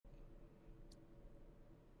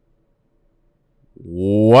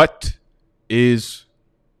What is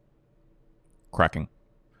cracking?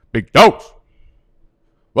 Big Dose!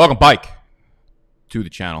 Welcome, Bike, to the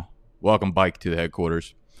channel. Welcome, Bike, to the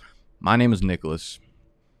headquarters. My name is Nicholas.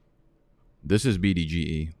 This is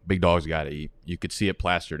BDGE. Big Dogs Gotta Eat. You could see it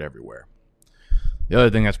plastered everywhere. The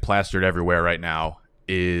other thing that's plastered everywhere right now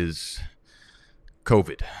is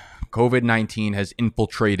COVID. COVID-19 has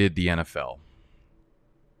infiltrated the NFL.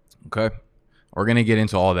 Okay? We're going to get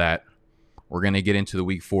into all that. We're going to get into the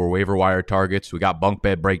Week 4 waiver wire targets. We got bunk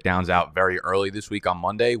bed breakdowns out very early this week on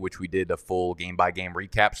Monday, which we did a full game-by-game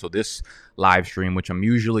recap. So this live stream, which I'm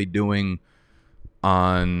usually doing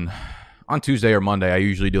on Tuesday or Monday, I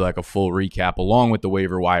usually do like a full recap along with the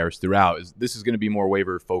waiver wires throughout. This is going to be more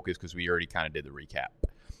waiver focused because we already kind of did the recap.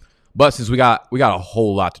 But since we got a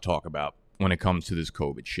whole lot to talk about when it comes to this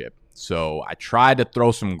COVID shit. So I tried to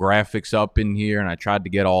throw some graphics up in here, and I tried to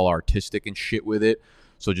get all artistic and shit with it.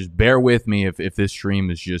 So just bear with me if this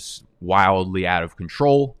stream is just wildly out of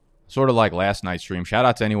control, sort of like last night's stream. Shout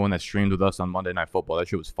out to anyone that streamed with us on Monday Night Football. That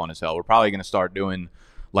shit was fun as hell. We're probably going to start doing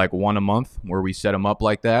like one a month where we set them up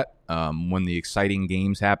like that when the exciting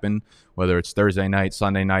games happen, whether it's Thursday night,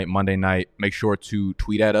 Sunday night, Monday night. Make sure to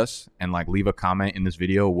tweet at us and like leave a comment in this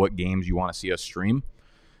video what games you want to see us stream,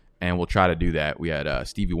 and we'll try to do that. We had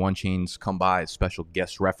Stevie One Chains come by as special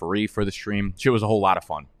guest referee for the stream. Shit was a whole lot of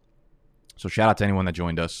fun. So shout out to anyone that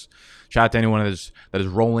joined us. Shout out to anyone that is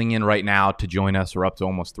rolling in right now to join us. We're up to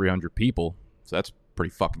almost 300 people. So that's pretty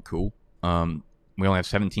fucking cool. We only have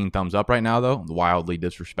 17 thumbs up right now, though. Wildly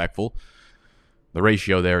disrespectful. The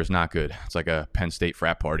ratio there is not good. It's like a Penn State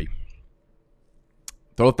frat party.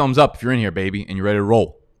 Throw a thumbs up if you're in here, baby, and you're ready to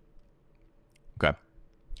roll. Okay. I'm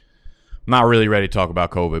not really ready to talk about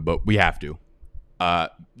COVID, but we have to.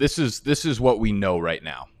 This is what we know right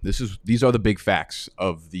now. These are the big facts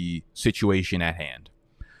of the situation at hand.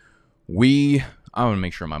 I want to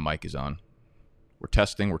make sure my mic is on. We're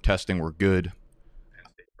testing, we're good.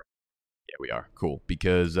 Yeah, we are. Cool.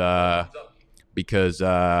 Because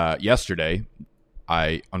yesterday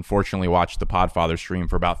I unfortunately watched the Podfather stream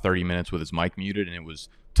for about 30 minutes with his mic muted, and it was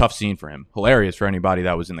a tough scene for him. Hilarious for anybody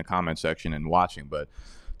that was in the comment section and watching, but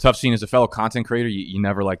tough scene as a fellow content creator. You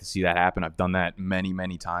never like to see that happen. I've done that many,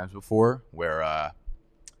 many times before where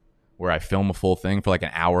I film a full thing for like an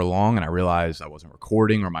hour long and I realized I wasn't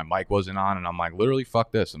recording or my mic wasn't on, and I'm like, literally,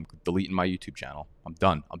 fuck this. I'm deleting my YouTube channel. I'm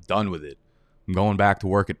done. I'm done with it. I'm going back to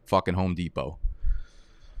work at fucking Home Depot.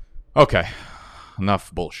 Okay.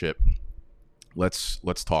 Enough bullshit. Let's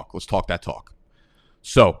talk. Let's talk that talk.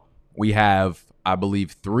 So we have, I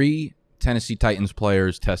believe, 3 Tennessee Titans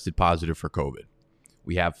players tested positive for COVID.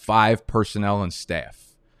 We have 5 personnel and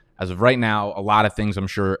staff. As of right now, a lot of things I'm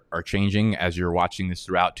sure are changing as you're watching this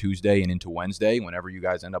throughout Tuesday and into Wednesday, whenever you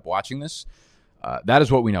guys end up watching this. That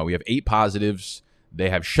is what we know. We have 8 positives. They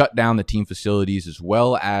have shut down the team facilities, as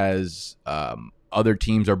well as other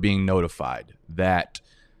teams are being notified that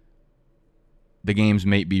the games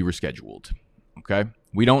may be rescheduled. Okay?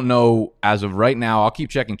 We don't know as of right now. I'll keep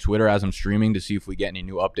checking Twitter as I'm streaming to see if we get any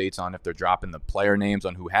new updates on if they're dropping the player names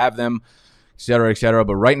on who have them, et cetera, et cetera.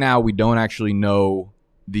 But right now, we don't actually know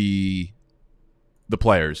the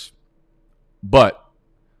players. But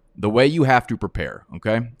the way you have to prepare,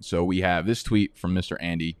 okay? So we have this tweet from Mr.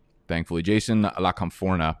 Andy, thankfully. Jason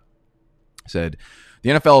LaConforna said, the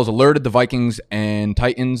NFL has alerted the Vikings and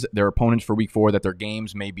Titans, their opponents for Week 4, that their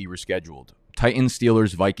games may be rescheduled. Titans,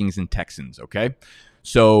 Steelers, Vikings, and Texans, okay?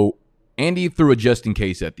 So Andy threw a just in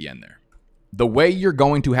case at the end there. The way you're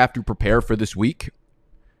going to have to prepare for this week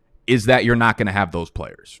is that you're not going to have those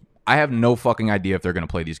players. I have no fucking idea if they're going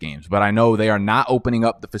to play these games, but I know they are not opening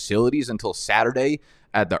up the facilities until Saturday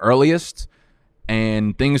at the earliest,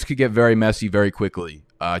 and things could get very messy very quickly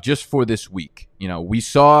just for this week. You know, we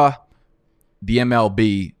saw the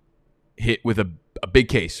MLB hit with a big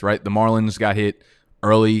case, right? The Marlins got hit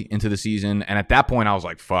early into the season, and at that point, I was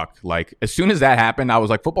like, fuck. Like, as soon as that happened, I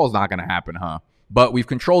was like, football's not going to happen, huh? But we've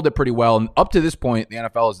controlled it pretty well, and up to this point, the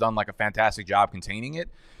NFL has done like a fantastic job containing it.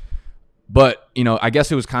 But, you know, I guess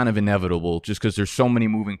it was kind of inevitable just because there's so many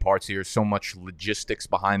moving parts here, so much logistics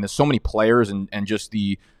behind this, so many players, and just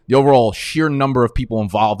the overall sheer number of people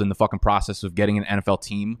involved in the fucking process of getting an NFL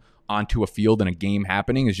team onto a field and a game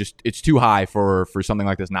happening is just, it's too high for something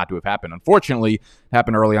like this not to have happened. Unfortunately, it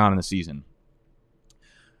happened early on in the season.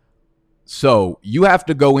 So you have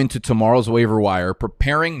to go into tomorrow's waiver wire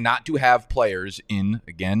preparing not to have players in,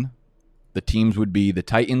 again, the teams would be the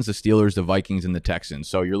Titans, the Steelers, the Vikings, and the Texans.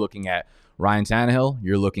 So you're looking at Ryan Tannehill,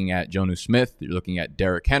 you're looking at Jonnu Smith, you're looking at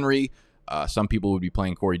Derrick Henry, Some people would be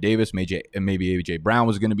playing Corey Davis. Maybe A.J. Brown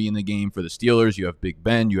was going to be in the game for the Steelers. You have Big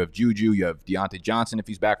Ben. You have Juju. You have Deontay Johnson if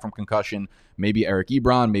he's back from concussion. Maybe Eric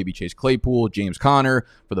Ebron. Maybe Chase Claypool. James Conner.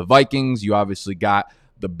 For the Vikings, you obviously got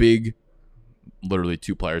the big, literally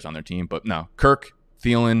 2 players on their team. But no, Kirk,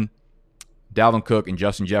 Thielen, Dalvin Cook, and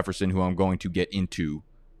Justin Jefferson, who I'm going to get into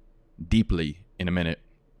deeply in a minute.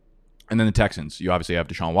 And then the Texans. You obviously have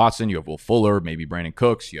Deshaun Watson. You have Will Fuller. Maybe Brandon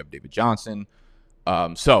Cooks. You have David Johnson.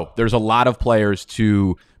 So there's a lot of players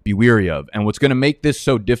to be weary of. And what's going to make this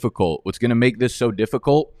so difficult,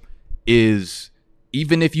 is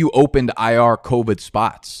even if you opened IR COVID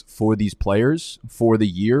spots for these players for the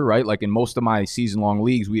year, right? Like in most of my season-long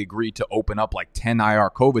leagues, we agreed to open up like 10 IR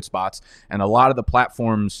COVID spots. And a lot of the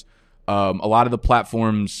platforms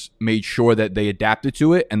made sure that they adapted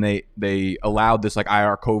to it, and they allowed this like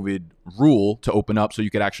IR COVID rule to open up so you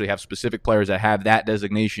could actually have specific players that have that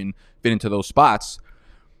designation fit into those spots.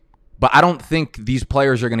 But I don't think these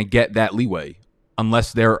players are going to get that leeway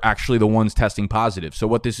unless they're actually the ones testing positive. So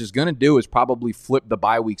what this is going to do is probably flip the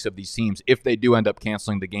bye weeks of these teams if they do end up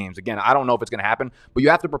canceling the games. Again, I don't know if it's going to happen, but you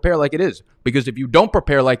have to prepare like it is. Because if you don't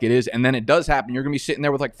prepare like it is and then it does happen, you're going to be sitting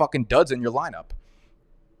there with like fucking duds in your lineup.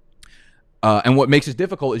 And what makes it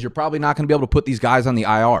difficult is you're probably not going to be able to put these guys on the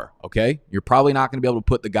IR, okay? You're probably not going to be able to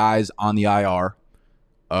put the guys on the IR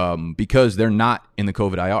because they're not in the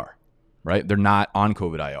COVID IR, right? They're not on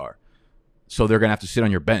COVID IR. So they're going to have to sit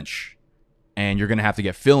on your bench. And you're going to have to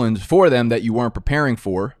get fill-ins for them that you weren't preparing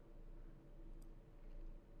for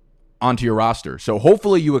onto your roster. So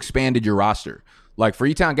hopefully you expanded your roster. Like for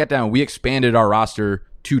E-Town Get Down, we expanded our roster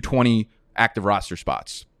to 20 active roster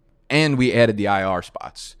spots. And we added the IR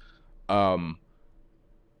spots. That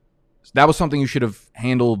was something you should have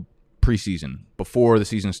handled preseason, before the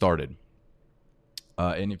season started.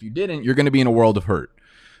 And if you didn't, you're going to be in a world of hurt.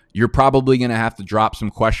 You're probably going to have to drop some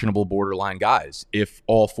questionable borderline guys if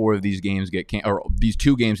all 4 of these games or these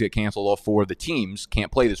 2 games get canceled. All 4 of the teams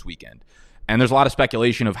can't play this weekend. And there's a lot of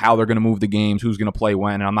speculation of how they're going to move the games, who's going to play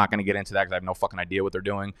when, and I'm not going to get into that because I have no fucking idea what they're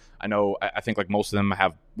doing. I think like most of them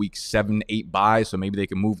have week 7, 8 buys, so maybe they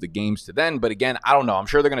can move the games to then. But again, I don't know. I'm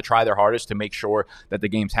sure they're going to try their hardest to make sure that the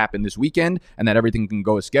games happen this weekend and that everything can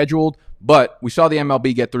go as scheduled. But we saw the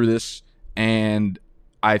MLB get through this, and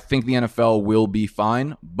I think the NFL will be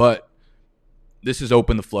fine. But this has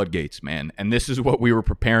opened the floodgates, man. And this is what we were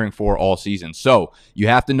preparing for all season. So you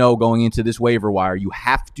have to know going into this waiver wire, you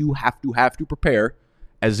have to prepare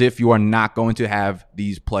as if you are not going to have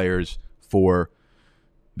these players for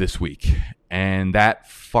this week. And that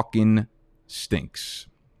fucking stinks.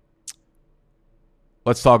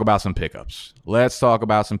 Let's talk about some pickups.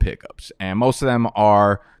 And most of them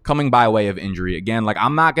are coming by way of injury. Again, like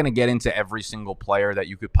I'm not going to get into every single player that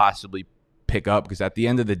you could possibly pick up because at the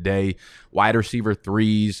end of the day, wide receiver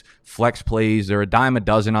 3s, flex plays, they're a dime a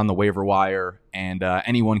dozen on the waiver wire, and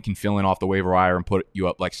anyone can fill in off the waiver wire and put you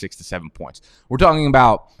up like 6 to 7 points. We're talking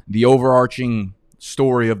about the overarching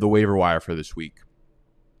story of the waiver wire for this week.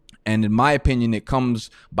 And in my opinion, it comes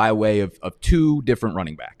by way of 2 different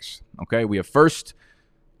running backs. Okay, we have first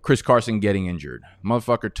Chris Carson getting injured.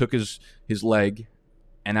 Motherfucker took his leg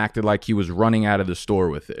and acted like he was running out of the store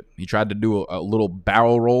with it. He tried to do a little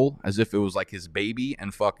barrel roll as if it was like his baby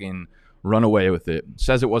and fucking run away with it.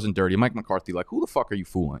 Says it wasn't dirty. Mike McCarthy, like, who the fuck are you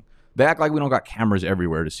fooling? They act like we don't got cameras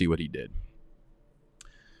everywhere to see what he did.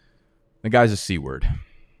 The guy's a C word.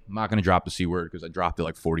 I'm not going to drop the C word because I dropped it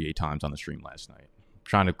like 48 times on the stream last night. I'm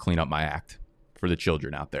trying to clean up my act for the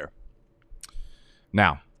children out there.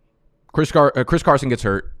 Now, Chris Carson gets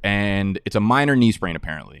hurt, and it's a minor knee sprain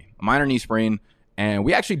apparently. A minor knee sprain. And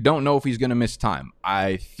we actually don't know if he's going to miss time.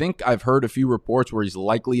 I think I've heard a few reports where he's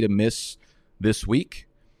likely to miss this week.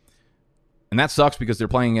 And that sucks because they're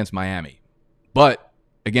playing against Miami. But,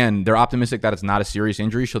 again, they're optimistic that it's not a serious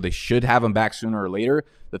injury, so they should have him back sooner or later.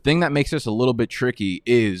 The thing that makes this a little bit tricky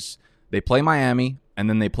is they play Miami, and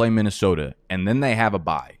then they play Minnesota, and then they have a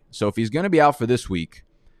bye. So if he's going to be out for this week,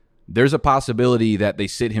 there's a possibility that they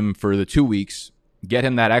sit him for the 2 weeks, get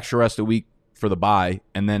him that extra rest a week for the bye,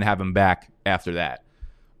 and then have him back after that.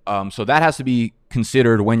 So that has to be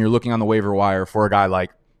considered when you're looking on the waiver wire for a guy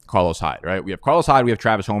like Carlos Hyde, right? We have Carlos Hyde, we have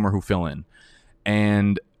Travis Homer who fill in.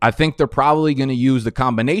 And I think they're probably going to use the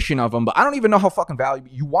combination of them, but I don't even know how fucking valuable.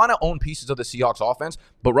 You want to own pieces of the Seahawks offense,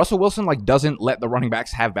 but Russell Wilson like doesn't let the running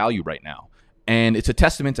backs have value right now. And it's a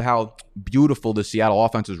testament to how beautiful the Seattle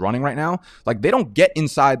offense is running right now. Like, they don't get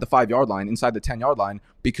inside the 5-yard line, inside the 10-yard line,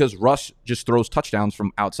 because Russ just throws touchdowns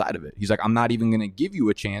from outside of it. He's like, I'm not even going to give you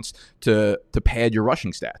a chance to pad your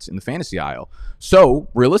rushing stats in the fantasy aisle. So,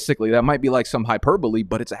 realistically, that might be like some hyperbole,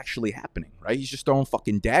 but it's actually happening, right? He's just throwing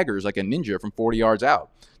fucking daggers like a ninja from 40 yards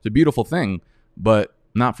out. It's a beautiful thing, but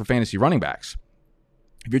not for fantasy running backs.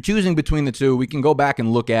 If you're choosing between the two, we can go back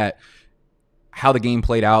and look at how the game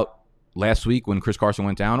played out last week when Chris Carson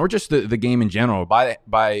went down, or just the game in general. By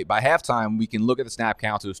halftime, we can look at the snap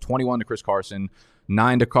counts. It was 21 to Chris Carson,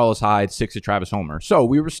 9 to Carlos Hyde, 6 to Travis Homer. So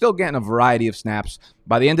we were still getting a variety of snaps.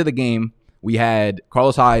 By the end of the game, we had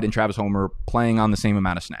Carlos Hyde and Travis Homer playing on the same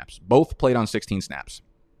amount of snaps. Both played on 16 snaps.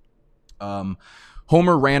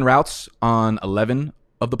 Homer ran routes on 11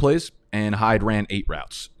 of the plays, and Hyde ran 8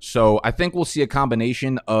 routes. So I think we'll see a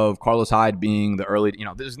combination of Carlos Hyde being the early,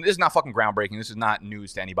 this is not fucking groundbreaking. This is not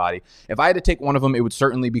news to anybody. If I had to take one of them, it would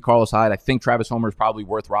certainly be Carlos Hyde. I think Travis Homer is probably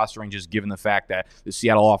worth rostering, just given the fact that the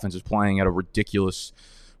Seattle offense is playing at a ridiculous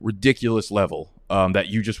level that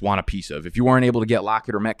you just want a piece of. If you weren't able to get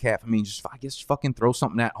Lockett or Metcalf, I guess fucking throw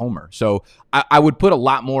something at Homer. So I would put a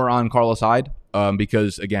lot more on Carlos Hyde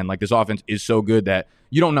because, again, like, this offense is so good that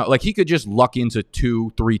you don't know. Like, he could just luck into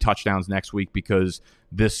 2-3 touchdowns next week because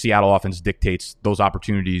this Seattle offense dictates those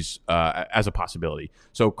opportunities as a possibility.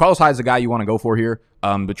 So Carlos Hyde is the guy you want to go for here.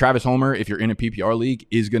 But Travis Homer, if you're in a PPR league,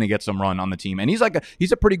 is going to get some run on the team. And he's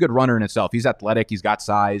a pretty good runner in itself. He's athletic. He's got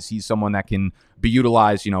size. He's someone that can be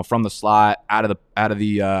utilized, from the slot, out of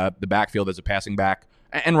the backfield as a passing back,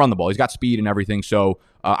 and run the ball. He's got speed and everything. So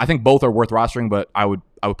I think both are worth rostering, but I would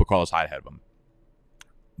put Carlos Hyde ahead of him.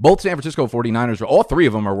 Both San Francisco 49ers, all three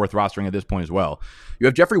of them are worth rostering at this point as well. You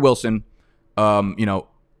have Jeffrey Wilson, kind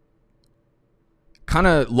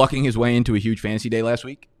of lucking his way into a huge fantasy day last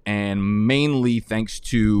week, and mainly thanks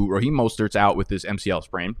to Raheem Mostert's out with this MCL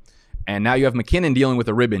sprain. And now you have McKinnon dealing with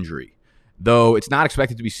a rib injury. Though it's not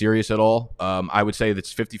expected to be serious at all, I would say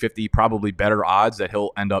that's 50-50, probably better odds that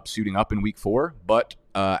he'll end up suiting up in week 4. But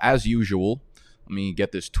as usual, let me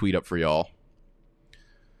get this tweet up for y'all.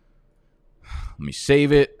 Let me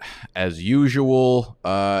save it. As usual,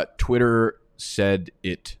 Twitter said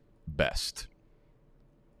it best.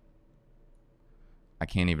 I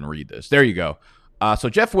can't even read this. There you go. So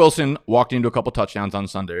Jeff Wilson walked into a couple touchdowns on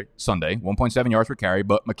Sunday, 1.7 yards per carry,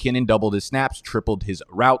 but McKinnon doubled his snaps, tripled his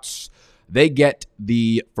routes. They get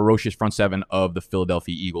the ferocious front seven of the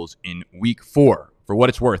Philadelphia Eagles in week 4. For what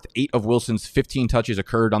it's worth, 8 of Wilson's 15 touches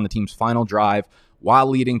occurred on the team's final drive while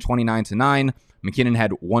leading 29-9. McKinnon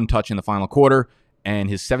had 1 touch in the final quarter, and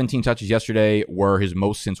his 17 touches yesterday were his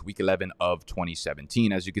most since week 11 of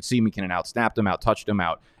 2017. As you could see, McKinnon outsnapped him, out-touched him,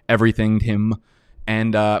 out-everythinged him.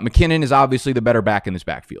 And McKinnon is obviously the better back in this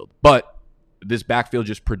backfield. But this backfield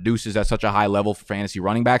just produces at such a high level for fantasy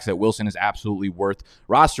running backs that Wilson is absolutely worth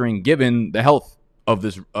rostering given the health of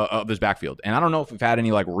this backfield. And I don't know if we've had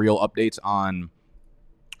any real updates on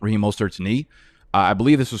Raheem Mostert's knee. I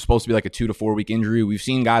believe this was supposed to be a 2 to 4 week injury. We've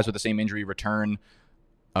seen guys with the same injury return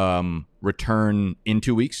in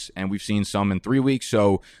 2 weeks, and we've seen some in 3 weeks.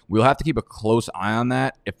 So we'll have to keep a close eye on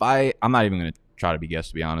that. I'm not even going to try to be guessed,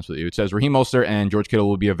 to be honest with you. It says Raheem Mostert and George Kittle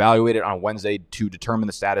will be evaluated on Wednesday to determine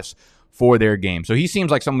the status for their game. So he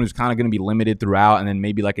seems like someone who's kind of going to be limited throughout, and then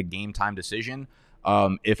maybe a game time decision.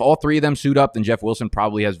 If all 3 of them suit up, then Jeff Wilson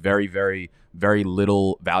probably has very, very, very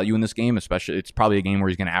little value in this game. Especially, it's probably a game where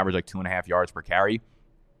he's going to average 2.5 yards per carry.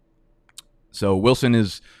 So Wilson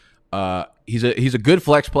is he's a good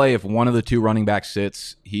flex play if one of the 2 running backs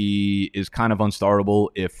sits. He is kind of unstartable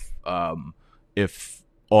if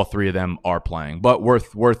all 3 of them are playing, but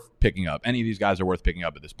worth picking up. Any of these guys are worth picking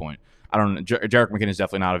up at this point. I don't know. Jerick McKinnon is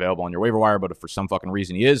definitely not available on your waiver wire, but if for some fucking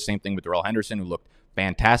reason he is, same thing with Darrell Henderson, who looked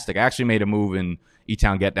fantastic. I actually made a move in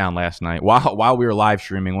E-Town Get Down last night while we were live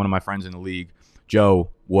streaming. One of my friends in the league,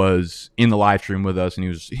 Joe, was in the live stream with us, and he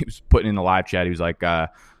was putting in the live chat. He was like,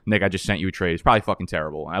 Nick, I just sent you a trade. It's probably fucking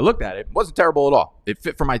terrible. And I looked at it. It wasn't terrible at all. It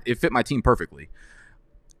fit my team perfectly.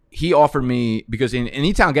 He offered me, because in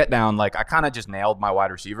E-Town Get Down, I kind of just nailed my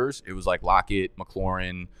wide receivers. It was Lockett,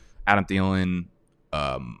 McLaurin, Adam Thielen,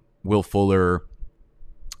 Will Fuller,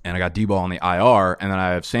 and I got D-Ball on the IR, and then I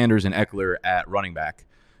have Sanders and Eckler at running back.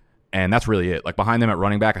 And that's really it. Behind them at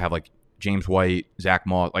running back, I have James White, Zach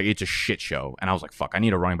Moss. It's a shit show. And I was like, fuck, I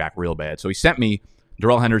need a running back real bad. So he sent me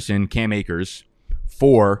Darrell Henderson, Cam Akers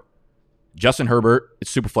for Justin Herbert. It's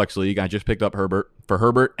super flex league. I just picked up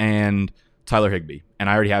Herbert and Tyler Higbee. And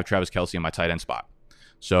I already have Travis Kelce in my tight end spot.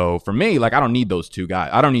 So for me, I don't need those 2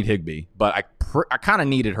 guys. I don't need Higbee, but I kind of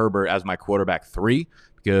needed Herbert as my quarterback 3,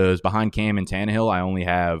 because behind Cam and Tannehill, I only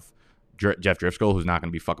have Jeff Driscoll, who's not going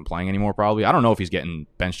to be fucking playing anymore probably. I don't know if he's getting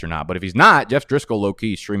benched or not, but if he's not, Jeff Driscoll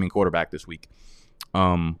low-key streaming quarterback this week,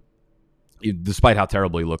 despite how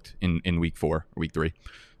terrible he looked in week 4 or week 3.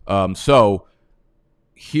 So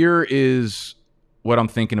here is what I'm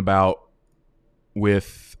thinking about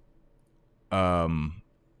with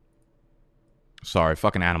sorry,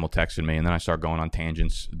 fucking Animal texted me, and then I start going on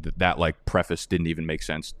tangents. That like preface didn't even make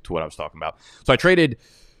sense to what I was talking about. So I traded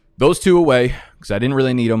those 2 away because I didn't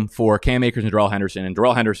really need them for Cam Akers and Darrell Henderson. And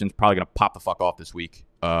Darrell Henderson's probably going to pop the fuck off this week.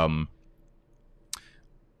 And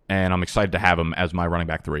I'm excited to have him as my running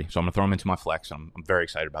back 3. So I'm going to throw him into my flex. I'm very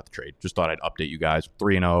excited about the trade. Just thought I'd update you guys.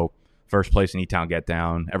 3-0, first place in E-Town Get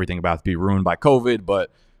Down. Everything about to be ruined by COVID,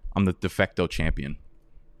 but I'm the de facto champion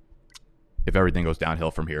if everything goes downhill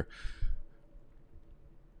from here.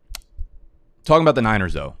 Talking about the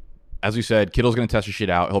Niners, though. As we said, Kittle's going to test his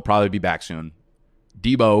shit out. He'll probably be back soon.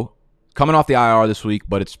 Debo, coming off the IR this week,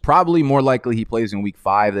 but it's probably more likely he plays in week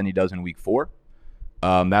 5 than he does in week 4.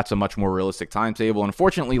 That's a much more realistic timetable.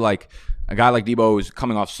 Unfortunately, like a guy like Debo is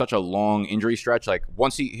coming off such a long injury stretch. Like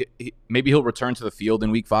once maybe he'll return to the field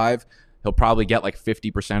in week 5. He'll probably get like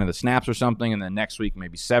 50% of the snaps or something, and then next week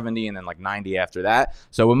maybe 70, and then like 90 after that.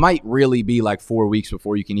 So it might really be like 4 weeks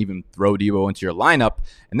before you can even throw Debo into your lineup,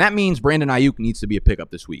 and that means Brandon Ayuk needs to be a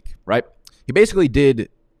pickup this week, right? He basically did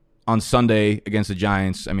on Sunday against the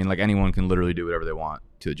Giants. I mean, like anyone can literally do whatever they want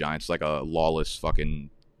to the Giants, like a lawless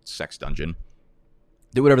fucking sex dungeon.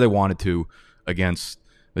 Did whatever they wanted to against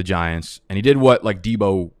the Giants, and he did what we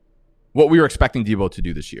were expecting Debo to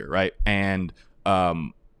do this year, right? And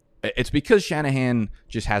it's because Shanahan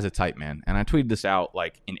just has it tight, man. And I tweeted this out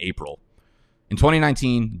like in April. In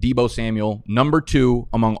 2019, Debo Samuel, number 2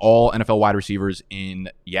 among all NFL wide receivers in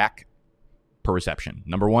YAC per reception.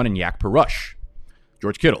 Number 1 in YAC per rush.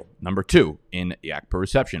 George Kittle, number 2 in YAC per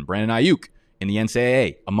reception. Brandon Ayuk in the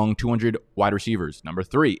NCAA among 200 wide receivers. Number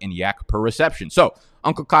 3 in YAC per reception. So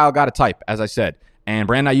Uncle Kyle got a type, as I said. And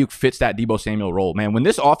Brandon Ayuk fits that Debo Samuel role. Man, when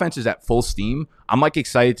this offense is at full steam, I'm like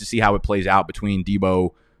excited to see how it plays out between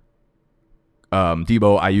Debo,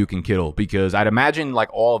 Ayuk, and Kittle, because I'd imagine like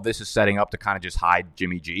all of this is setting up to kind of just hide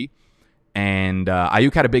Jimmy G. And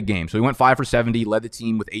Ayuk had a big game. So he went 5 for 70, led the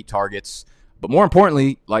team with 8 targets. But more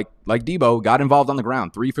importantly, like Debo, got involved on the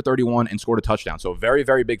ground, 3 for 31 and scored a touchdown. So a very,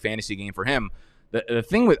 very big fantasy game for him. The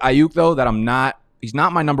thing with Ayuk, though, that he's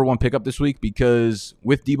not my number 1 pickup this week, because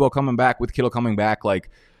with Debo coming back, with Kittle coming back, like,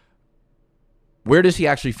 where does he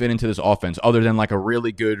actually fit into this offense other than like a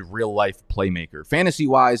really good real-life playmaker?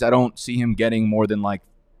 Fantasy-wise, I don't see him getting more than like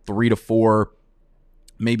 3 to 4,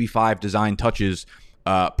 maybe 5 design touches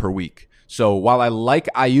per week. So while I like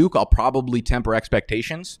Ayuk, I'll probably temper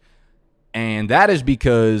expectations. And that is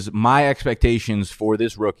because my expectations for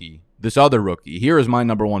this other rookie, here is my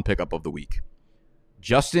number 1 pickup of the week.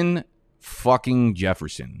 Justin fucking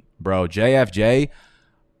Jefferson. Bro, JFJ.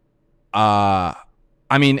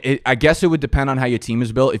 I mean, I guess it would depend on how your team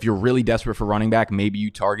is built. If you're really desperate for running back, maybe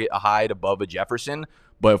you target a Hyde above a Jefferson.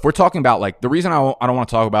 But if we're talking about, like, the reason I don't want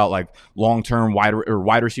to talk about, like, long-term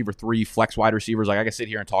wide receiver 3, flex wide receivers, like, I can sit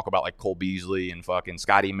here and talk about, like, Cole Beasley and fucking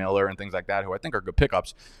Scotty Miller and things like that, who I think are good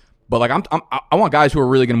pickups. But, like, I want guys who are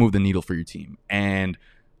really going to move the needle for your team. And,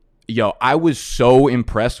 yo, I was so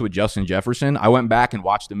impressed with Justin Jefferson. I went back and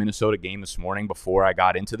watched the Minnesota game this morning before I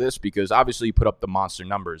got into this, because obviously you put up the monster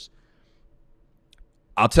numbers.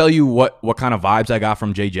 I'll tell you what kind of vibes I got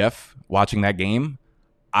from J. Jeff watching that game.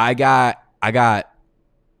 I got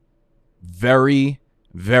very,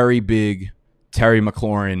 very big Terry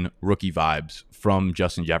McLaurin rookie vibes from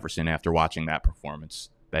Justin Jefferson after watching that performance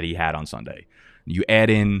that he had on Sunday. You add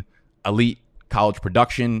in elite college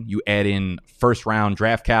production, you add in first-round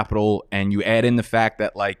draft capital, and you add in the fact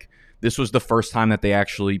that, like, this was the first time that they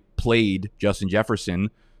actually played Justin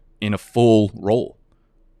Jefferson in a full role.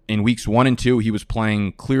 In weeks 1 and 2, he was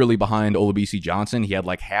playing clearly behind Olabisi Johnson. He had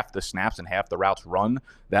like half the snaps and half the routes run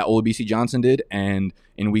that Olabisi Johnson did. And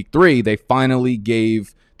in week 3, they finally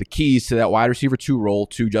gave the keys to that wide receiver 2 role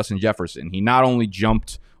to Justin Jefferson. He not only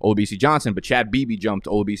jumped Olabisi Johnson, but Chad Beebe jumped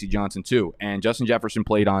Olabisi Johnson too. And Justin Jefferson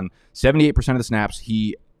played on 78% of the snaps.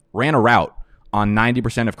 He ran a route on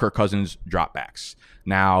 90% of Kirk Cousins' dropbacks.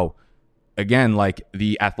 Now, again, like,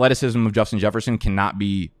 the athleticism of Justin Jefferson cannot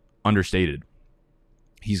be understated.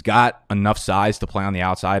 He's got enough size to play on the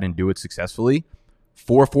outside and do it successfully.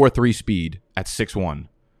 4.43 speed at 6'1".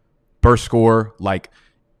 Burst score. Like,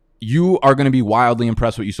 you are going to be wildly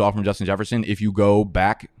impressed with what you saw from Justin Jefferson if you go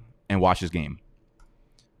back and watch his game.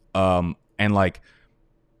 And, like,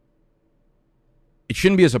 it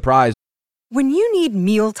shouldn't be a surprise When you need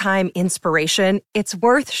mealtime inspiration, it's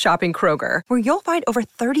worth shopping Kroger, where you'll find over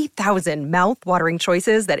 30,000 mouth-watering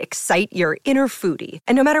choices that excite your inner foodie.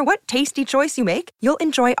 And no matter what tasty choice you make, you'll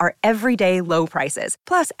enjoy our everyday low prices,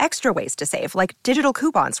 plus extra ways to save, like digital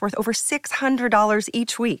coupons worth over $600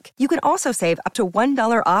 each week. You can also save up to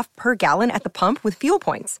 $1 off per gallon at the pump with fuel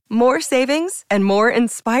points. More savings and more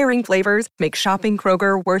inspiring flavors make shopping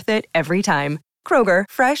Kroger worth it every time. Kroger,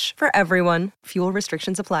 fresh for everyone. Fuel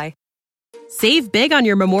restrictions apply. Save big on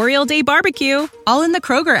your Memorial Day barbecue, all in the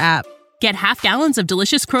Kroger app. Get half gallons of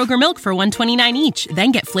delicious Kroger milk for $1.29 each.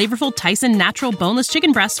 Then get flavorful Tyson natural boneless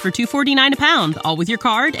chicken breasts for $2.49 a pound, all with your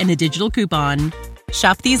card and a digital coupon.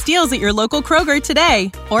 Shop these deals at your local Kroger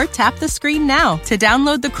today, or tap the screen now to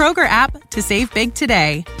download the Kroger app to save big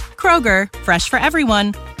today. Kroger, fresh for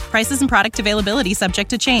everyone. Prices and product availability subject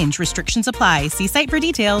to change. Restrictions apply. See site for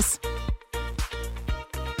details.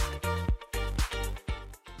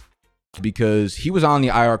 Because he was on the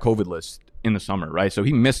IR COVID list in the summer, right? So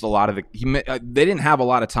he missed a lot of they didn't have a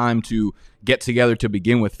lot of time to get together to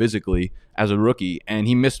begin with physically as a rookie, and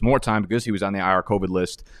he missed more time because he was on the IR COVID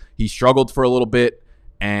list. He struggled for a little bit,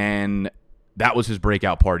 and that was his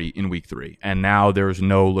breakout party in week 3. And now there's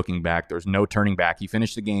no looking back. There's no turning back. He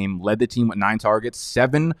finished the game, led the team with 9 targets,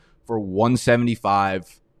 7 for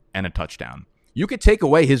 175 and a touchdown. You could take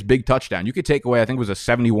away his big touchdown. You could take away, I think it was a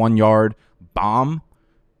 71-yard bomb,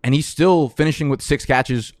 and he's still finishing with 6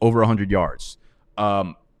 catches over 100 yards.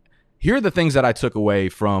 Here are the things that I took away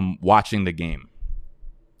from watching the game.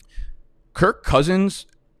 Kirk Cousins,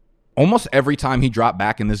 almost every time he dropped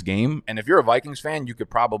back in this game, and if you're a Vikings fan, you could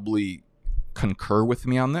probably concur with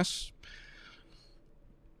me on this.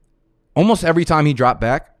 Almost every time he dropped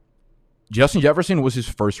back, Justin Jefferson was his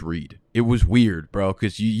first read. It was weird, bro,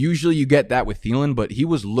 because you get that with Thielen, but he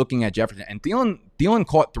was looking at Jefferson. And Thielen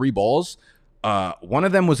caught 3 balls. One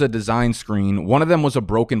of them was a design screen. One of them was a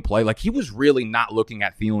broken play. Like, he was really not looking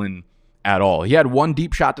at Thielen at all. He had one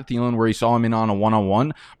deep shot to Thielen where he saw him in on a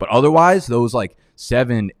one-on-one, but otherwise those like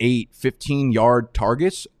 7, 8, 15-yard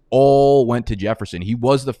targets all went to Jefferson. He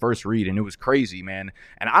was the first read, and it was crazy, man.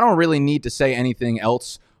 And I don't really need to say anything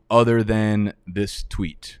else other than this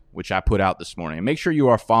tweet, which I put out this morning. And make sure you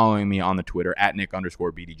are following me on the Twitter at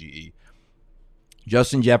Nick_BDGE.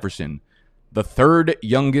 Justin Jefferson, the 3rd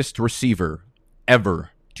youngest receiver ever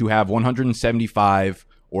to have 175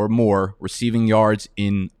 or more receiving yards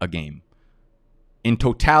in a game. In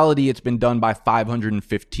totality, it's been done by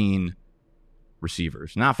 515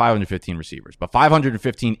 receivers. Not 515 receivers, but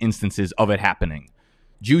 515 instances of it happening.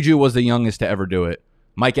 Juju was the youngest to ever do it.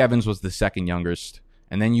 Mike Evans was the 2nd youngest.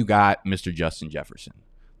 And then you got Mr. Justin Jefferson,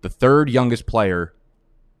 the 3rd youngest player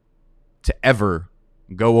to ever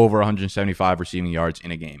go over 175 receiving yards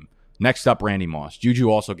in a game. Next up, Randy Moss. Juju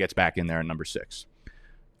also gets back in there at number 6.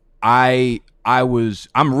 I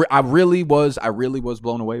really was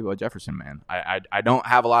blown away by Jefferson, man. I don't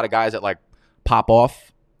have a lot of guys that like pop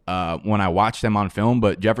off when I watch them on film,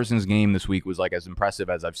 but Jefferson's game this week was like as impressive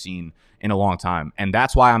as I've seen in a long time, and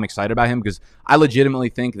that's why I'm excited about him, because I legitimately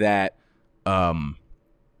think that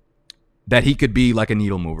that he could be like a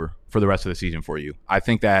needle mover for the rest of the season for you. I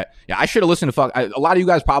think that I should have listened to a lot of you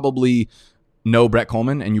guys probably know Brett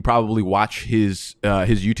Coleman, and you probably watch his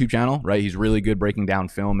YouTube channel, right? He's really good breaking down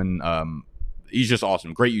film, and he's just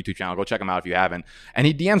awesome. Great YouTube channel. Go check him out if you haven't. And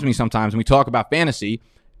he DMs me sometimes, and we talk about fantasy,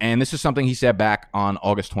 and this is something he said back on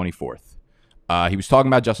August 24th. He was talking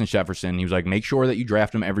about Justin Jefferson. He was like, make sure that you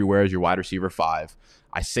draft him everywhere as your wide receiver 5.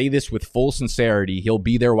 I say this with full sincerity. He'll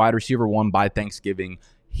be their wide receiver 1 by Thanksgiving.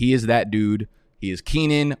 He is that dude. He is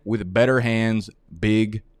Keenan with better hands,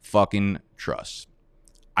 big fucking trust.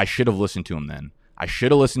 I should have listened to him then.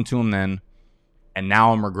 And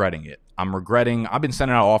now I'm regretting it. I've been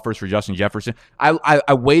sending out offers for Justin Jefferson.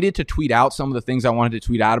 I waited to tweet out some of the things I wanted to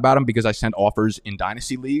tweet out about him because I sent offers in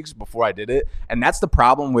dynasty leagues before I did it. And that's the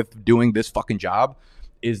problem with doing this fucking job,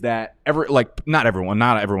 is that not everyone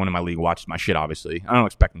in my league watches my shit, obviously. I don't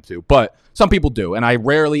expect them to, but some people do. And I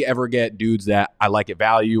rarely ever get dudes that I like at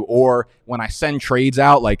value, or when I send trades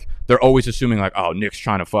out, like, they're always assuming like, oh, Nick's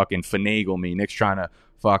trying to fucking finagle me. Nick's trying to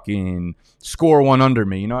fucking score one under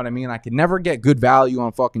me. You know what I mean? I can never get good value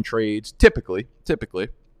on fucking trades. Typically.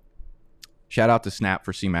 Shout out to Snap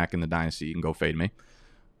for C-Mac in the dynasty. You can go fade me.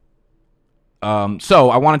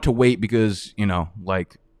 So I wanted to wait because,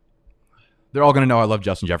 like, they're all going to know I love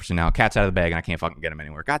Justin Jefferson now. Cat's out of the bag, and I can't fucking get him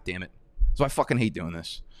anywhere. God damn it. So I fucking hate doing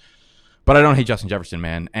this. But I don't hate Justin Jefferson,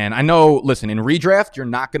 man. And I know, listen, in redraft, you're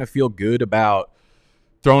not going to feel good about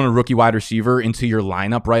throwing a rookie wide receiver into your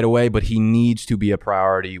lineup right away, but he needs to be a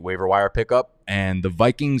priority waiver wire pickup. And the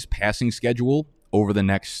Vikings' passing schedule over the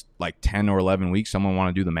next like 10 or 11 weeks, someone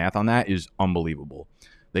want to do the math on that, is unbelievable.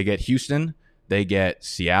 They get Houston, they get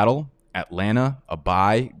Seattle, Atlanta, a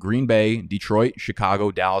bye, Green Bay, Detroit,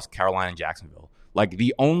 Chicago, Dallas, Carolina, and Jacksonville. Like,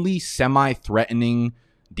 the only semi-threatening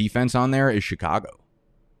defense on there is Chicago.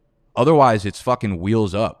 Otherwise, it's fucking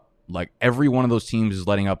wheels up. Like, every one of those teams is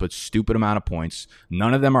letting up a stupid amount of points.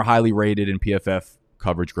 None of them are highly rated in PFF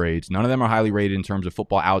coverage grades. None of them are highly rated in terms of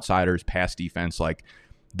Football Outsiders pass defense. Like,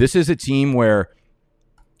 this is a team where,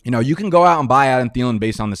 you know, you can go out and buy Adam Thielen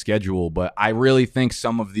based on the schedule, but I really think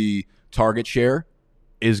some of the target share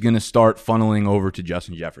is going to start funneling over to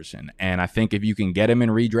Justin Jefferson. And I think if you can get him in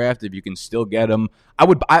redraft, if you can still get him, I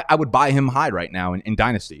would buy him high right now in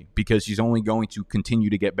Dynasty, because he's only going to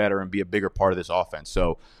continue to get better and be a bigger part of this offense.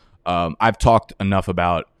 So I've talked enough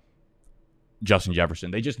about Justin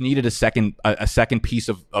Jefferson. They just needed a second piece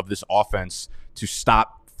of this offense to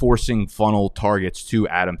stop forcing funnel targets to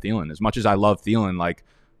Adam Thielen. As much as I love Thielen, like,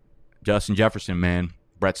 Justin Jefferson, man,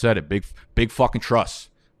 Brett said it, big fucking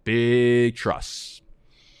trust. Big trust.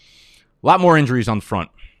 A lot more injuries on the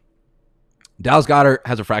front. Dallas Goedert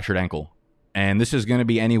has a fractured ankle, and this is going to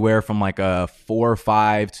be anywhere from like a 4 or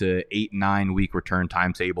 5 to 8, 9 week return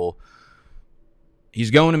timetable.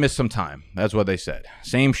 He's going to miss some time. That's what they said.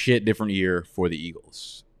 Same shit, different year for the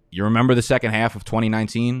Eagles. You remember the second half of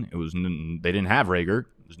 2019? They didn't have Rager.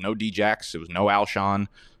 There was no Djax. It was no Alshon.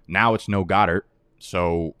 Now it's no Goddard.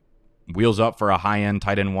 So wheels up for a high-end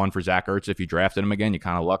tight end 1 for Zach Ertz. If you drafted him again, you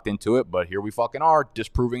kind of lucked into it, but here we fucking are,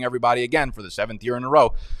 disproving everybody again for the 7th year in a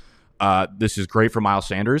row. This is great for Miles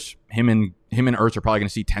Sanders. Him and Ertz are probably going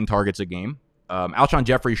to see 10 targets a game. Alshon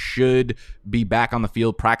Jeffrey should be back on the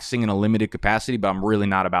field practicing in a limited capacity, but I'm really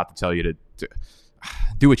not about to tell you to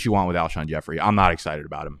do what you want with Alshon Jeffrey. I'm not excited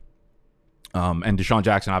about him. And Deshaun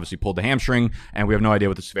Jackson obviously pulled the hamstring, and we have no idea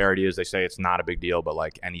what the severity is. They say it's not a big deal, but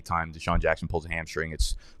like anytime Deshaun Jackson pulls a hamstring,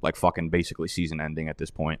 it's like fucking basically season ending at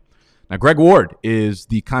this point. Now, Greg Ward is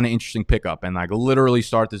the kind of interesting pickup, and I literally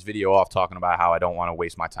start this video off talking about how I don't want to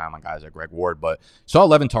waste my time on guys like Greg Ward, but saw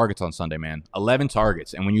 11 targets on Sunday, man. 11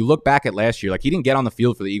 targets. And when you look back at last year, like, he didn't get on the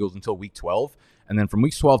field for the Eagles until week 12, and then from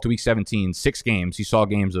week 12 to week 17, 6 games, he saw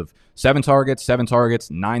games of 7 targets, 9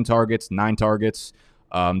 targets, 9 targets.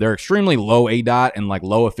 They're extremely low ADOT and like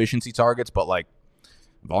low efficiency targets, but like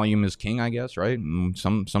volume is king, I guess, right?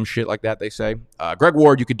 Some shit like that, they say. Greg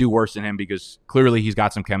Ward, you could do worse than him because clearly he's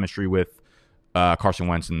got some chemistry with Carson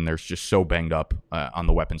Wentz, and they're just so banged up on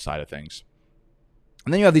the weapon side of things.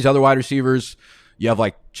 And then you have these other wide receivers. You have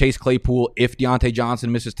like Chase Claypool. If Deontay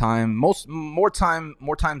Johnson misses time, more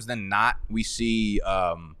times than not, we see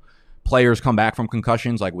players come back from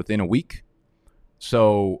concussions like within a week.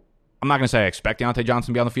 So I'm not going to say I expect Deontay Johnson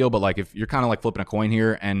to be on the field, but like if you're kind of like flipping a coin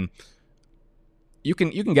here, and you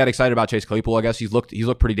can get excited about Chase Claypool, I guess. He's looked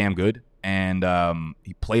pretty damn good, and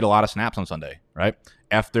he played a lot of snaps on Sunday, right?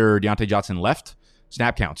 After Deontay Johnson left,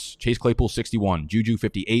 snap counts: Chase Claypool 61, Juju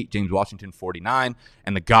 58, James Washington 49,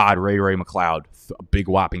 and the god Ray McLeod a big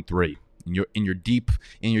whopping 3. In your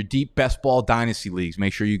deep best ball dynasty leagues,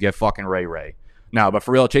 make sure you get fucking Ray. No, but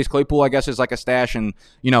for real, Chase Claypool, I guess, is like a stash, and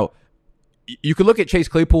you could look at Chase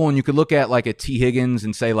Claypool and you could look at like a T. Higgins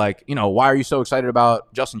and say like, why are you so excited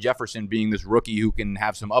about Justin Jefferson being this rookie who can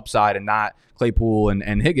have some upside and not Claypool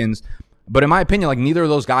and Higgins? But in my opinion, like neither of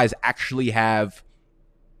those guys actually have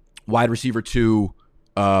wide receiver 2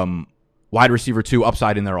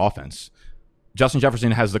 upside in their offense. Justin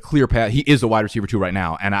Jefferson has the clear path. He is a wide receiver 2 right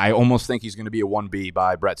now, and I almost think he's going to be a 1B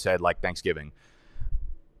by Brett said like Thanksgiving.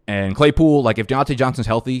 And Claypool, like if Deontay Johnson's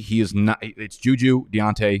healthy, he is not. It's Juju,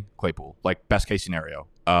 Deontay, Claypool, like best case scenario.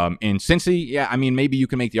 In Cincy, yeah, I mean maybe you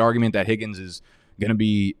can make the argument that Higgins is going to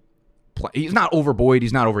be. He's not over Boyd.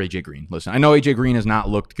 He's not over AJ Green. Listen, I know AJ Green has not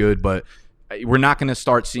looked good, but we're not going to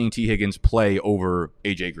start seeing T. Higgins play over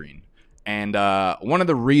AJ Green. And one of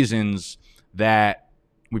the reasons that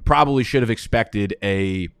we probably should have expected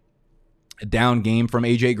a down game from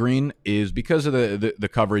AJ Green is because of the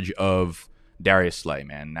coverage of Darius Slay,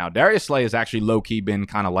 man. Now, Darius Slay has actually low-key been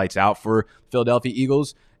kind of lights out for Philadelphia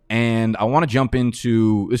Eagles, and I want to jump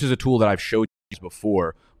into, this is a tool that I've showed you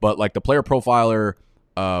before, but like the player profiler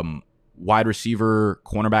wide receiver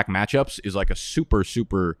cornerback matchups is like a super,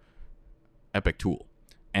 super epic tool.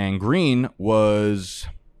 And Green was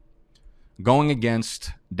going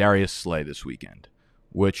against Darius Slay this weekend,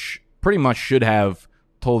 which pretty much should have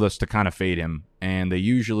told us to kind of fade him, and they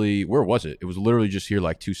usually, where was it? It was literally just here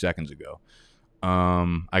like 2 seconds ago.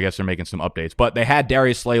 I guess they're making some updates, but they had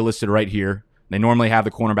Darius Slay listed right here. They normally have the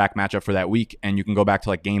cornerback matchup for that week, and you can go back to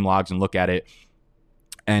like game logs and look at it.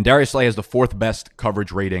 And Darius Slay has the 4th best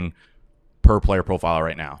coverage rating per player profile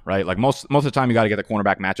right now, right? Like most of the time, you got to get the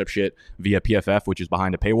cornerback matchup shit via PFF, which is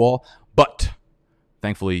behind a paywall. But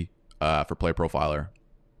thankfully, for Player Profiler,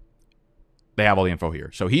 they have all the info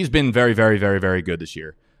here. So he's been very, very, very, very good this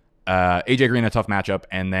year. AJ Green, a tough matchup,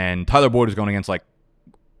 and then Tyler Boyd is going against like,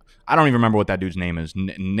 I don't even remember what that dude's name is.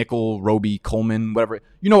 Nickel, Roby, Coleman, whatever.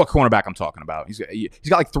 You know what cornerback I'm talking about. He's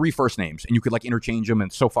got like 3 first names, and you could like interchange them, and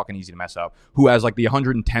it's so fucking easy to mess up. Who has like the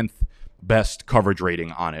 110th best coverage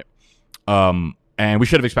rating on it. And we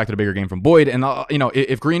should have expected a bigger game from Boyd. And,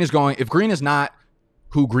 if Green is not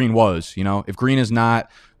who Green was, if Green is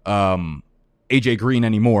not AJ Green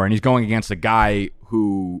anymore, and he's going against a guy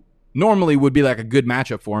who normally would be like a good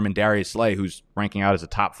matchup for him in Darius Slay, who's ranking out as a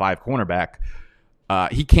top 5 cornerback,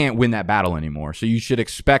 he can't win that battle anymore. So you should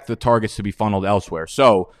expect the targets to be funneled elsewhere.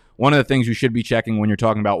 So one of the things you should be checking when you're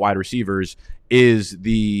talking about wide receivers is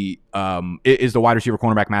the wide receiver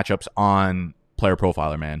cornerback matchups on Player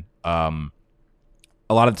Profiler, man.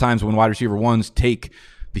 A lot of the times when wide receiver ones take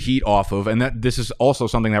the heat off of, and this is also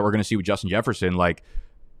something that we're going to see with Justin Jefferson, like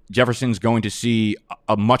Jefferson's going to see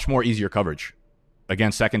a much more easier coverage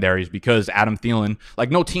against secondaries because Adam Thielen,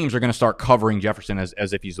 like no teams are going to start covering Jefferson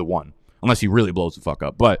as if he's the one, unless he really blows the fuck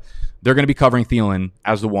up. But they're going to be covering Thielen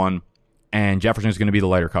as the one, and Jefferson is going to be the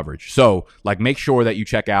lighter coverage. So, like, make sure that you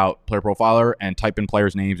check out Player Profiler and type in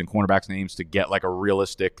players' names and cornerbacks' names to get like a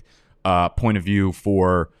realistic point of view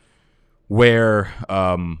for where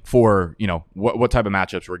what type of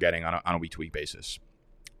matchups we're getting on a week-to-week basis.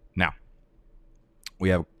 Now, we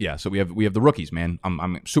have the rookies, man.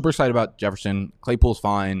 I'm super excited about Jefferson. Claypool's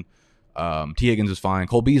fine. T. Higgins is fine.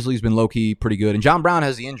 Cole Beasley's been low-key pretty good. And John Brown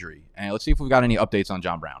has the injury. And let's see if we've got any updates on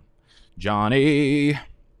John Brown. Johnny.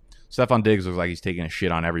 Stephon Diggs looks like he's taking a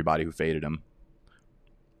shit on everybody who faded him.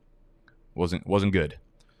 Wasn't good.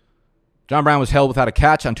 John Brown was held without a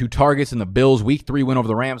catch on 2 targets in the Bills' Week 3 win over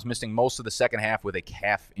the Rams, missing most of the second half with a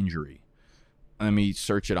calf injury. Let me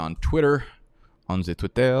search it on Twitter. On the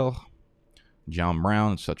Twitter. John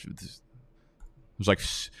Brown. It was like,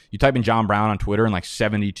 you type in John Brown on Twitter and like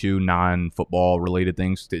 72 non-football related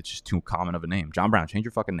things. It's just too common of a name. John Brown, change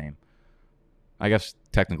your fucking name. I guess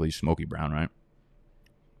technically Smokey Brown, right?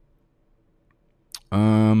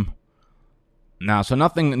 So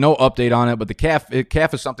no update on it, but the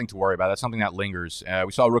calf is something to worry about. That's something that lingers.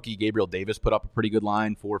 We saw rookie Gabriel Davis put up a pretty good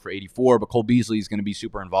line, 4 for 84, but Cole Beasley is going to be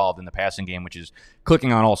super involved in the passing game, which is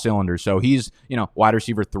clicking on all cylinders. So he's, wide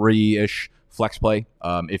receiver 3-ish flex play.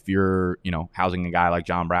 If you're, housing a guy like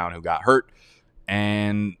John Brown who got hurt.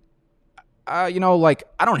 And, I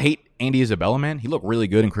don't hate Andy Isabella, man. He looked really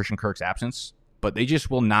good in Christian Kirk's absence, but they just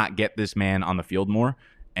will not get this man on the field more.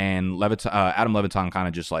 And Adam Leviton kind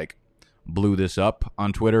of just like blew this up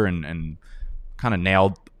on Twitter and kind of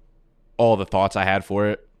nailed all the thoughts I had for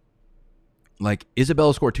it. Like,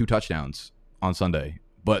 Isabella scored 2 touchdowns on Sunday,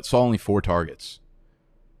 but saw only 4 targets.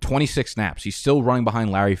 26 snaps. He's still running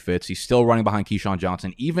behind Larry Fitz. He's still running behind Keyshawn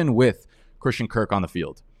Johnson, even with Christian Kirk on the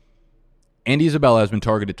field. Andy Isabella has been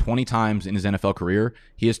targeted 20 times in his NFL career.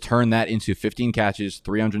 He has turned that into 15 catches,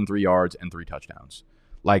 303 yards, and 3 touchdowns.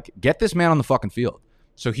 Like, get this man on the fucking field.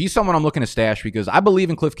 So he's someone I'm looking to stash because I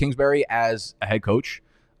believe in Cliff Kingsbury as a head coach.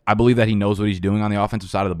 I believe that he knows what he's doing on the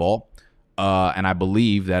offensive side of the ball. And I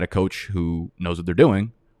believe that a coach who knows what they're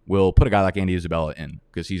doing will put a guy like Andy Isabella in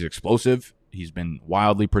because he's explosive. He's been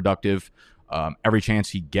wildly productive. Every chance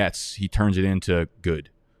he gets, he turns it into good.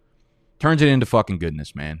 Turns it into fucking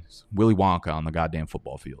goodness, man. It's Willy Wonka on the goddamn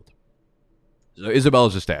football field. So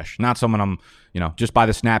Isabella's a stash. Not someone I'm, just by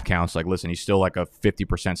the snap counts, like, listen, he's still like a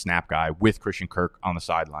 50% snap guy with Christian Kirk on the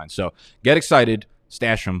sideline. So get excited,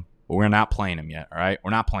 stash him, but we're not playing him yet, all right?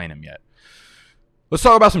 We're not playing him yet. Let's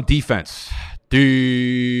talk about some defense.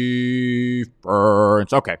 Defense.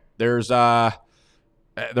 Okay, there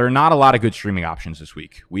are not a lot of good streaming options this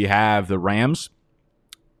week. We have the Rams.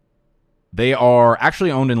 They are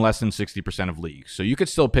actually owned in less than 60% of leagues, so you could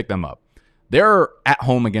still pick them up. They're at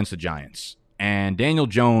home against the Giants, and Daniel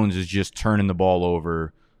Jones is just turning the ball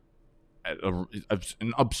over at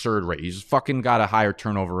an absurd rate. He's fucking got a higher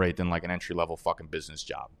turnover rate than like an entry-level fucking business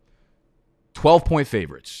job. 12-point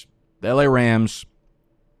favorites. The LA Rams,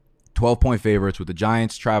 12-point favorites with the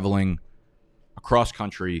Giants traveling across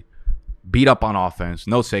country, beat up on offense,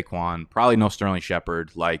 no Saquon, probably no Sterling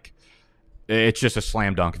Shepard. Like, it's just a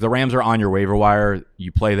slam dunk. If the Rams are on your waiver wire,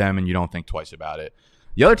 you play them and you don't think twice about it.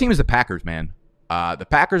 The other team is the Packers, man. The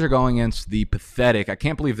Packers are going against the pathetic. I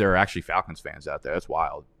can't believe there are actually Falcons fans out there. That's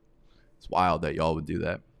wild. It's wild that y'all would do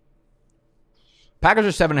that. Packers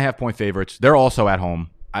are 7.5-point favorites. They're also at home.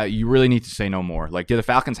 You really need to say no more. Like, do the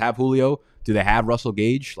Falcons have Julio? Do they have Russell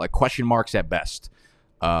Gage? Like, question marks at best.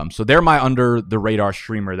 So they're my under the radar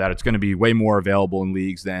streamer that it's going to be way more available in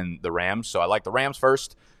leagues than the Rams. So I like the Rams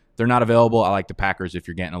first. If they're not available, I like the Packers if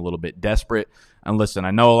you're getting a little bit desperate. And listen,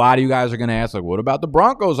 I know a lot of you guys are going to ask, like, what about the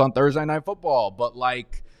Broncos on Thursday Night Football? But,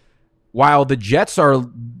 like, while the Jets are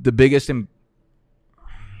the biggest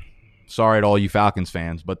sorry to all you Falcons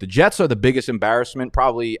fans, but the Jets are the biggest embarrassment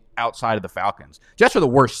probably outside of the Falcons. Jets are the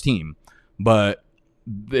worst team, but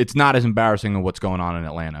it's not as embarrassing as what's going on in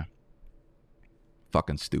Atlanta.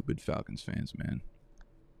 Fucking stupid Falcons fans, man.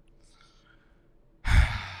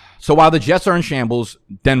 So while the Jets are in shambles,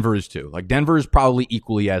 Denver is too. Like, Denver is probably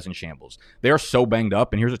equally as in shambles. They are so banged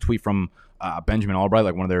up. And here's a tweet from Benjamin Albright,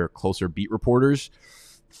 like one of their closer beat reporters.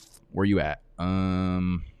 Where you at?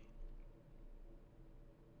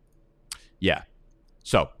 Yeah.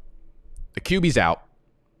 So the QB's out.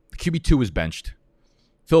 The QB2 is benched.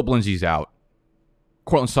 Philip Lindsay's out.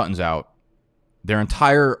 Cortland Sutton's out. Their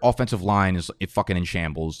entire offensive line is fucking in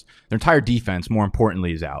shambles. Their entire defense, more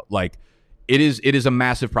importantly, is out. Like, it is a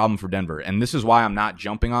massive problem for Denver. And this is why I'm not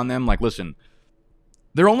jumping on them. Like, listen,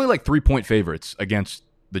 they're only like 3-point favorites against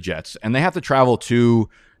the Jets. And they have to travel to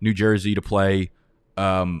New Jersey to play.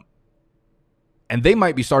 And they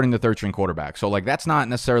might be starting the third-string quarterback. So, like, that's not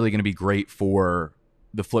necessarily going to be great for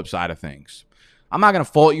the flip side of things. I'm not going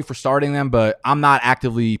to fault you for starting them, but I'm not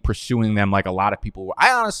actively pursuing them like a lot of people.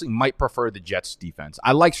 I honestly might prefer the Jets defense.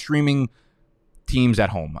 I like streaming teams at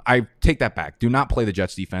home. I take that back. Do not play the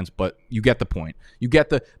Jets defense, but you get the point. You get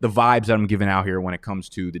the vibes that I'm giving out here when it comes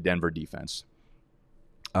to the Denver defense.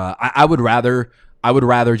 I would rather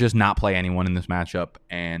just not play anyone in this matchup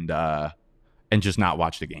and just not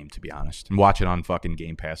watch the game, to be honest, and watch it on fucking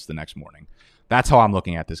Game Pass the next morning. That's how I'm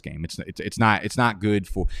looking at this game. It's not good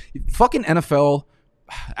for fucking NFL.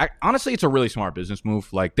 Honestly, it's a really smart business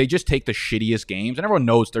move. Like, they just take the shittiest games, and everyone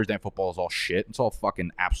knows Thursday Night Football is all shit. It's all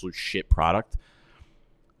fucking absolute shit product.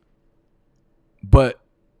 But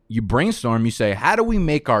you brainstorm, you say, how do we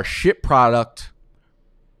make our shit product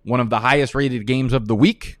one of the highest rated games of the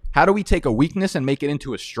week? How do we take a weakness and make it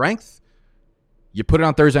into a strength? You put it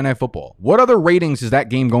on Thursday Night Football. What other ratings is that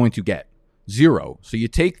game going to get? 0. So you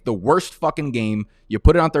take the worst fucking game, you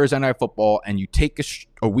put it on Thursday Night Football, and you take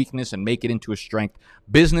a weakness and make it into a strength.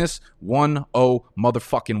 Business 1-0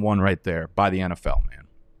 motherfucking 1 right there by the NFL, man.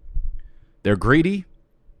 They're greedy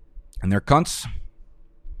and they're cunts.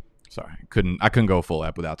 Sorry, I couldn't go full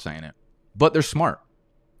app without saying it. But they're smart,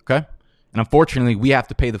 okay? And unfortunately, we have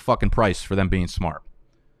to pay the fucking price for them being smart.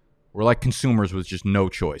 We're like consumers with just no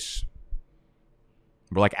choice.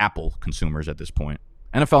 We're like Apple consumers at this point.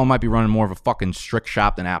 NFL might be running more of a fucking strict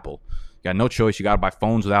shop than Apple. You got no choice. You got to buy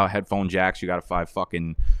phones without headphone jacks. You got to buy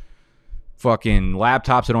fucking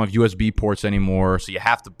laptops that don't have USB ports anymore. So you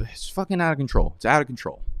have to. It's fucking out of control. It's out of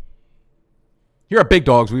control. Here at Big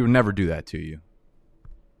Dogs, we would never do that to you.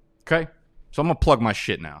 Okay? So I'm going to plug my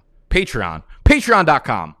shit now. Patreon.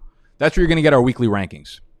 Patreon.com. That's where you're going to get our weekly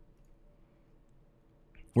rankings.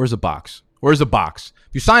 Where's the box? If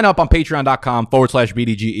you sign up on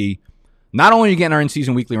patreon.com/BDGE, not only are you getting our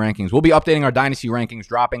in-season weekly rankings, we'll be updating our Dynasty rankings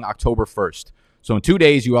dropping October 1st. So in 2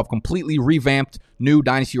 days, you have completely revamped new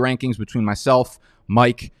Dynasty rankings between myself,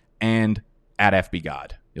 Mike, and at FB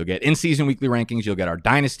God. You'll get in-season weekly rankings. You'll get our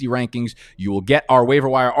Dynasty rankings. You will get our waiver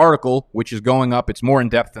wire article, which is going up. It's more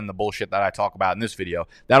in-depth than the bullshit that I talk about in this video.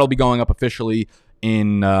 That'll be going up officially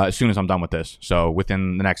as soon as I'm done with this. So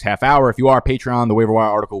within the next half hour, if you are a Patreon, the waiver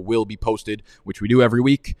wire article will be posted, which we do every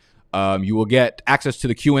week. You will get access to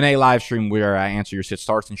the Q&A live stream where I answer your sit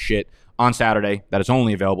starts and shit on Saturday. That is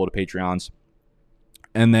only available to Patreons.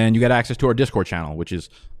 And then you get access to our Discord channel, which is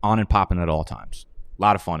on and popping at all times. A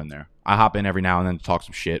lot of fun in there. I hop in every now and then to talk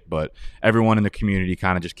some shit, but everyone in the community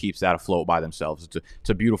kind of just keeps that afloat by themselves. It's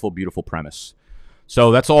a beautiful, beautiful premise.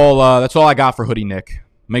 So that's all I got for Hoodie Nick.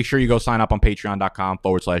 Make sure you go sign up on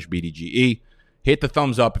patreon.com/BDGE. Hit the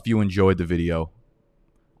thumbs up if you enjoyed the video.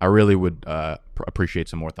 I really would appreciate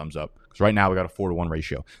some more thumbs up, because right now we got a 4-to-1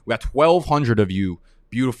 ratio. We got 1,200 of you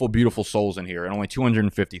beautiful, beautiful souls in here and only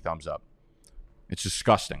 250 thumbs up. It's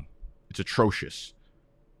disgusting. It's atrocious.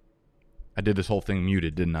 I did this whole thing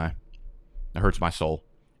muted, didn't I? It hurts my soul.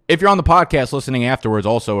 If you're on the podcast listening afterwards,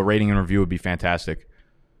 also a rating and review would be fantastic.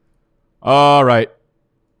 All right.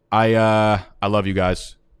 I love you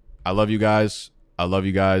guys. I love you guys.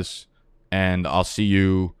 And I'll see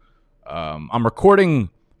you. I'm recording.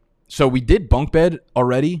 So we did Bunk Bed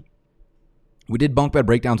already. We did Bunk Bed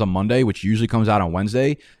breakdowns on Monday, which usually comes out on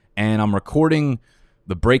Wednesday. And I'm recording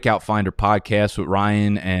the Breakout Finder podcast with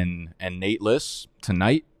Ryan and Nate Liss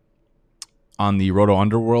tonight on the Roto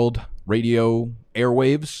Underworld radio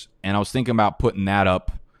airwaves. And I was thinking about putting that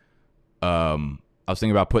up I was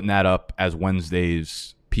thinking about putting that up as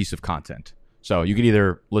Wednesday's piece of content. So you could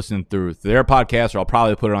either listen through their podcast, or I'll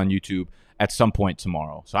probably put it on YouTube at some point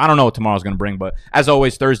tomorrow. So I don't know what tomorrow's going to bring, but as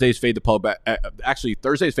always, Thursday's Fade the Public.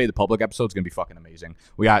 Thursday's Fade the Public episode is going to be fucking amazing.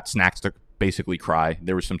 We got snacks to basically cry.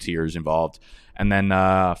 There were some tears involved. And then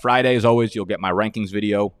Friday, as always, you'll get my rankings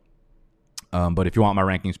video. But if you want my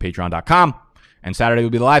rankings, patreon.com. And Saturday will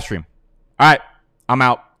be the live stream. All right, I'm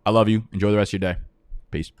out. I love you. Enjoy the rest of your day.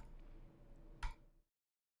 Peace.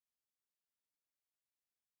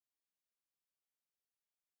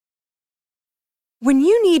 When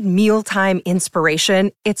you need mealtime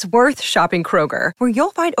inspiration, it's worth shopping Kroger, where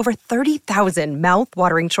you'll find over 30,000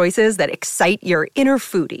 mouth-watering choices that excite your inner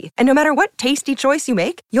foodie. And no matter what tasty choice you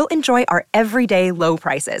make, you'll enjoy our everyday low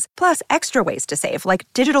prices, plus extra ways to save, like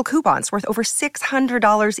digital coupons worth over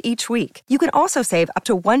 $600 each week. You can also save up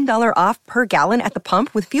to $1 off per gallon at the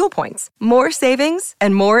pump with fuel points. More savings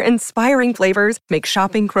and more inspiring flavors make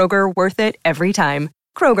shopping Kroger worth it every time.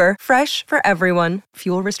 Kroger, fresh for everyone.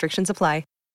 Fuel restrictions apply.